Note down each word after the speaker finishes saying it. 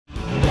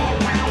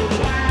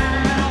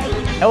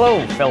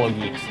Hello fellow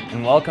geeks,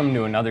 and welcome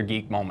to another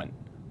Geek Moment.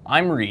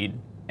 I'm Reed,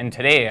 and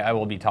today I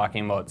will be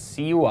talking about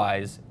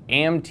CUI's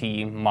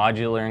AMT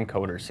Modular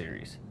Encoder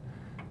Series.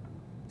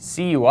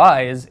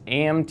 CUI's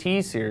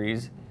AMT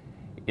series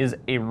is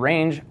a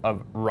range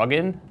of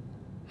rugged,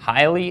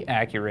 highly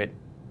accurate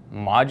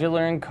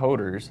modular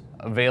encoders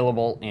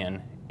available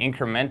in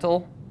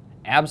incremental,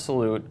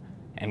 absolute,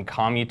 and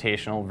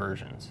commutational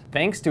versions.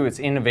 Thanks to its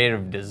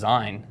innovative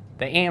design,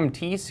 the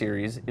AMT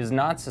series is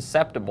not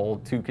susceptible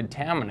to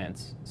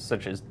contaminants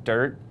such as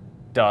dirt,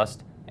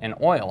 dust, and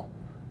oil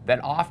that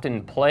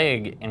often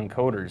plague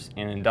encoders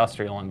in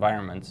industrial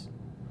environments.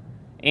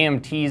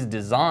 AMT's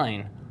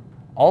design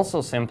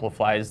also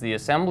simplifies the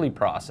assembly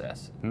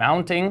process.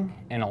 Mounting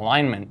and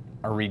alignment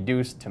are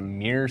reduced to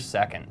mere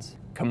seconds.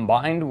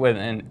 Combined with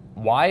a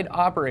wide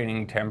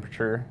operating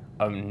temperature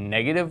of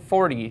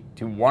 -40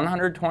 to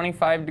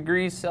 125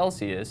 degrees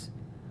Celsius,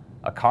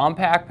 a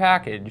compact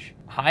package,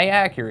 high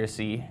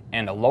accuracy,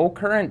 and a low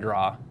current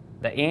draw,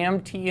 the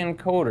AMT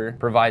encoder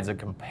provides a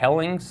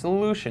compelling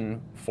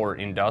solution for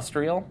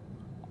industrial,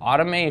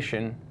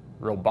 automation,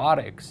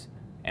 robotics,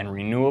 and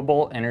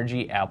renewable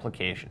energy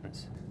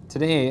applications.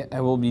 Today,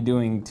 I will be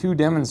doing two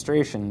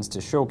demonstrations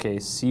to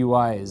showcase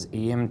CUI's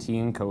AMT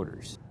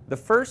encoders. The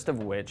first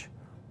of which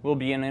will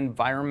be an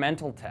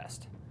environmental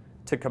test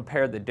to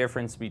compare the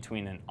difference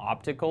between an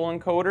optical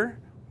encoder,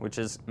 which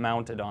is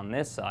mounted on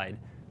this side,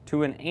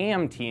 to an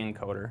AMT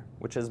encoder,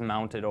 which is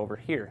mounted over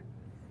here.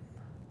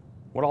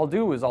 What I'll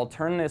do is I'll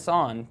turn this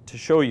on to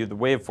show you the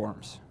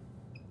waveforms.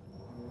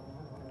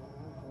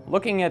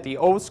 Looking at the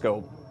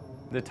O-scope,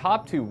 the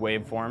top two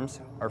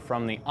waveforms are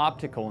from the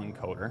optical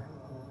encoder,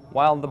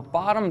 while the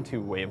bottom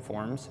two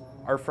waveforms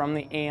are from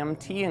the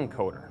AMT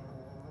encoder.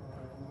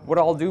 What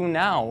I'll do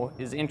now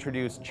is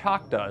introduce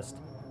chalk dust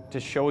to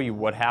show you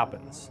what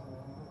happens.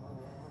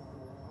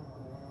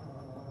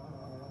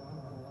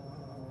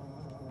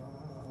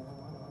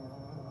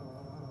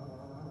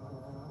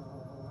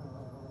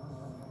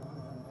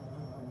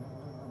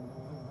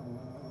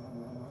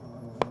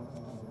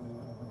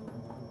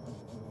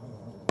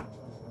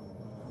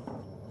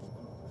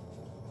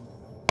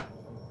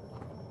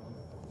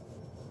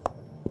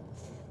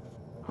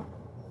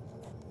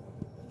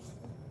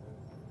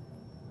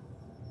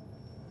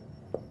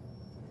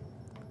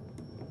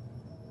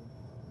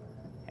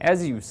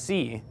 As you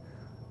see,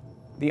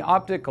 the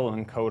optical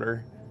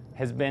encoder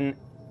has been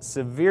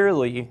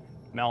severely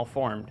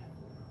malformed,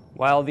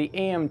 while the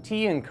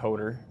AMT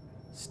encoder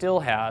still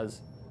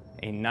has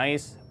a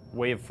nice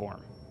waveform.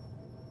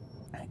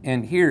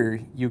 And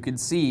here you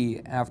could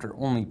see, after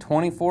only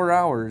 24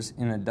 hours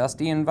in a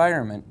dusty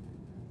environment,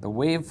 the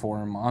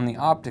waveform on the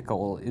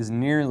optical is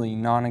nearly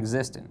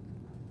non-existent,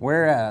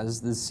 whereas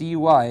the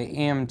CUI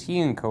AMT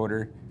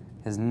encoder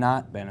has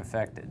not been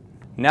affected.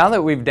 Now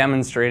that we've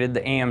demonstrated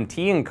the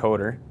AMT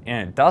encoder in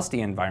a dusty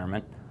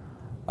environment,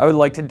 I would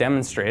like to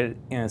demonstrate it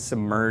in a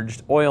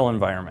submerged oil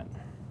environment.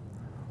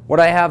 What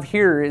I have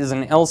here is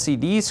an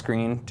LCD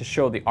screen to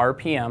show the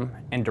RPM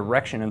and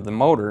direction of the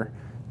motor,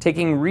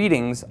 taking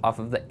readings off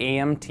of the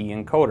AMT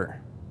encoder.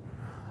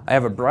 I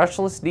have a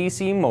brushless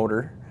DC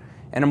motor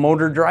and a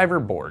motor driver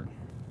board.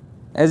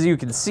 As you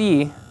can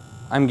see,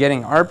 I'm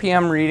getting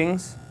RPM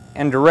readings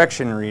and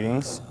direction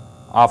readings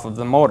off of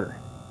the motor.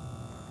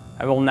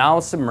 I will now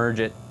submerge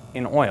it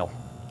in oil.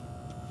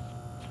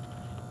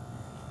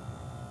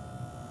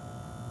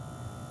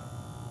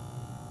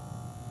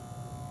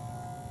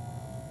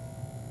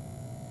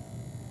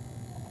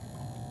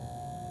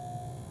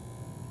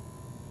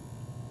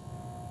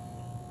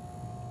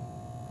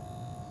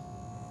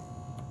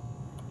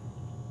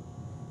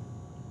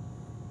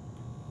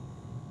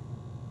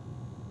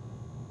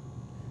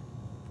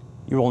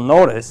 You will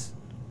notice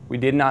we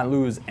did not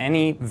lose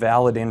any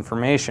valid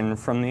information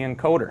from the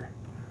encoder.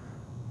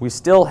 We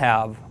still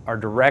have our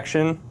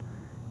direction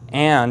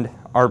and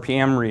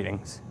RPM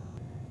readings.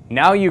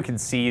 Now you can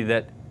see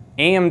that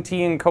AMT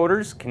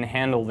encoders can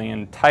handle the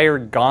entire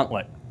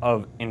gauntlet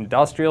of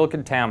industrial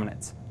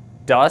contaminants: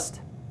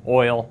 dust,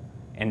 oil,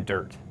 and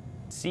dirt.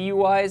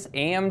 CUI's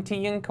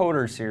AMT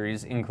encoder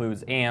series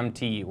includes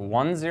AMT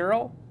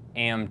 10,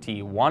 AMT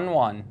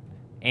 11,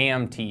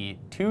 AMT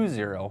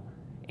 20,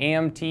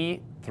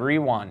 AMT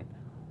 31,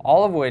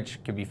 all of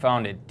which can be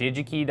found at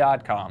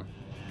DigiKey.com.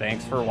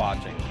 Thanks for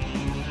watching.